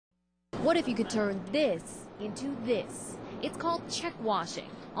What if you could turn this into this? It's called check washing.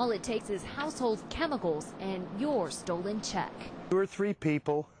 All it takes is household chemicals and your stolen check. 2 or 3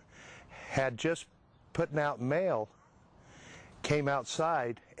 people had just putting out mail, came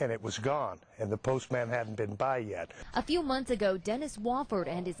outside, and it was gone, and the postman hadn't been by yet. A few months ago, Dennis Wofford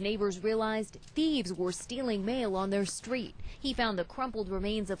and his neighbors realized thieves were stealing mail on their street. He found the crumpled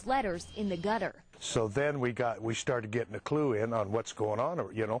remains of letters in the gutter. So then we started getting a clue in on what's going on.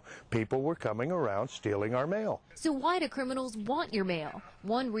 You know, people were coming around stealing our mail. So why do criminals want your mail?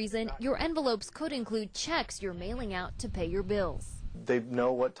 One reason, your envelopes could include checks you're mailing out to pay your bills. They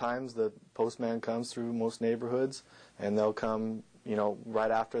know what times the postman comes through most neighborhoods, and they'll come, you know,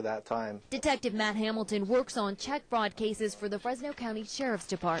 right after that time. Detective Matt Hamilton works on check fraud cases for the Fresno County Sheriff's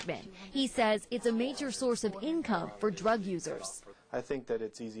Department. He says it's a major source of income for drug users. I think that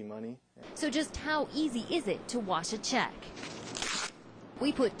it's easy money. So just how easy is it to wash a check?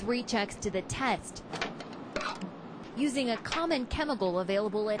 We put 3 checks to the test using a common chemical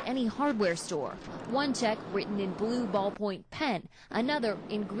available at any hardware store. One check written in blue ballpoint pen, another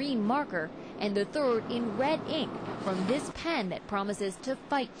in green marker, and the third in red ink from this pen that promises to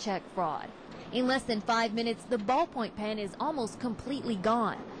fight check fraud. In less than 5 minutes, the ballpoint pen is almost completely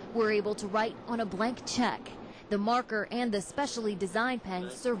gone. We're able to write on a blank check. The marker and the specially designed pen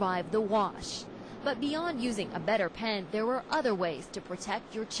survive the wash. But beyond using a better pen, there are other ways to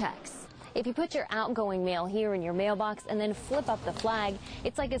protect your checks. If you put your outgoing mail here in your mailbox and then flip up the flag,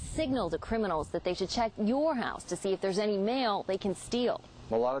 it's like a signal to criminals that they should check your house to see if there's any mail they can steal.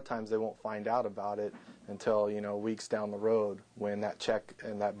 A lot of times they won't find out about it until, you know, weeks down the road when that check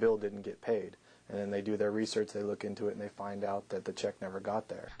and that bill didn't get paid. And then they do their research, they look into it, and they find out that the check never got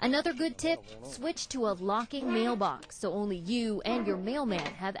there. Another good tip, switch to a locking mailbox so only you and your mailman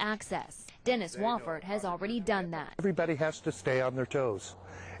have access. Dennis Wofford has already done that. Everybody has to stay on their toes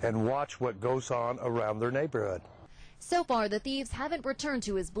and watch what goes on around their neighborhood. So far, the thieves haven't returned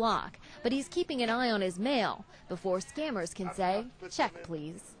to his block, but he's keeping an eye on his mail before scammers can say, check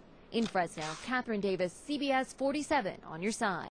please. In Fresno, Catherine Davis, CBS 47 on your side.